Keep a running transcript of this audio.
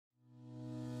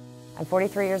I'm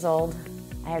 43 years old.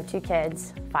 I have 2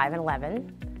 kids, 5 and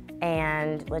 11.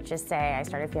 And let's just say I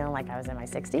started feeling like I was in my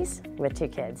 60s with 2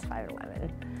 kids, 5 and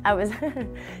 11. I was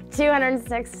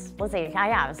 206, let's see,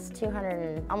 I was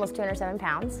 200, almost 207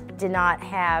 pounds. Did not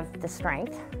have the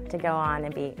strength to go on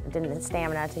and didn't have the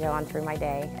stamina to go on through my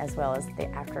day, as well as the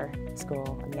after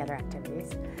school and the other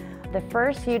activities. The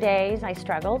first few days I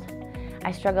struggled.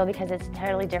 I struggled because it's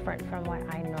totally different from what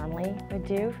I normally would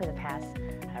do for the past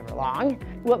however long.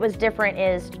 What was different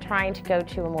is trying to go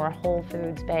to a more whole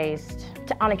foods based,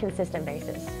 on a consistent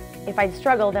basis. If I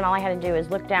struggled, then all I had to do is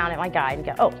look down at my guide and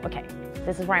go, oh, okay,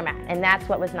 this is where I'm at. And that's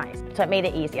what was nice. So it made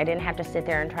it easy. I didn't have to sit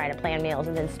there and try to plan meals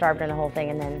and then starve during the whole thing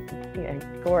and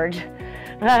then gorge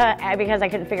because I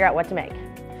couldn't figure out what to make.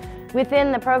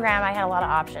 Within the program, I had a lot of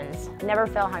options. Never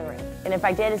felt hungry. And if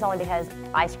I did, it's only because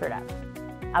I screwed up.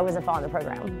 I wasn't following the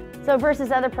program. So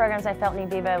versus other programs, I felt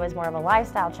Nuviva was more of a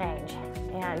lifestyle change,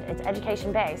 and it's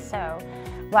education-based. So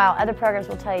while other programs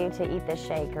will tell you to eat this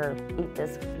shake or eat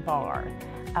this bar,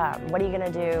 what are you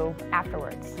going to do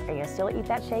afterwards? Are you going to still eat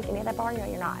that shake and eat that bar? No,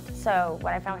 you're not. So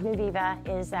what I found with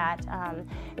Nuviva is that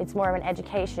it's more of an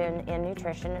education in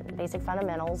nutrition, basic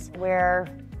fundamentals, where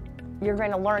you're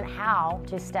going to learn how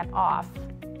to step off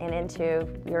and into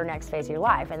your next phase of your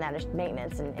life, and that is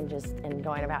maintenance and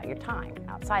going about your time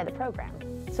outside the program.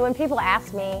 So when people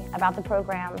ask me about the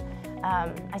program,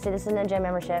 I say this isn't a gym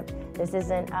membership. This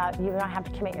isn't, you don't have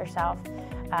to commit yourself.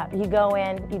 You go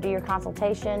in, you do your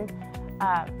consultation,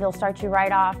 they'll start you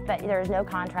right off, but there's no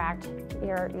contract.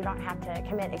 You don't have to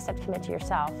commit except commit to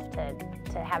yourself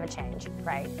to have a change,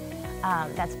 right?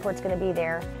 That support's gonna be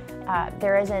there.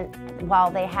 There isn't,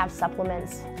 while they have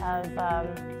supplements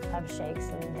of shakes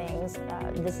and things,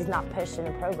 this is not pushed in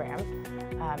the program.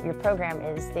 Your program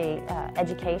is the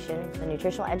education, the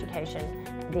nutritional education,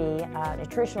 the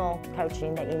nutritional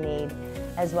coaching that you need,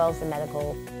 as well as the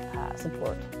medical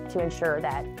support to ensure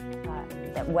that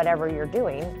that whatever you're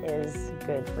doing is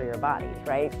good for your body,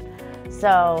 right?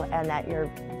 So, and that you're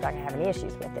not gonna have any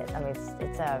issues with it. I mean,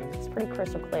 it's pretty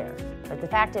crystal clear. But the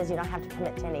fact is, you don't have to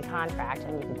commit to any contract,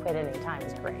 and you can quit at any time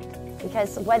is great.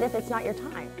 Because what if it's not your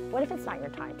time? What if it's not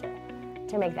your time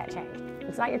to make that change?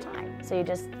 It's not your time. So you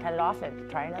just cut it off and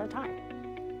try another time,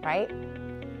 right?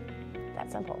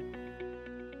 That simple.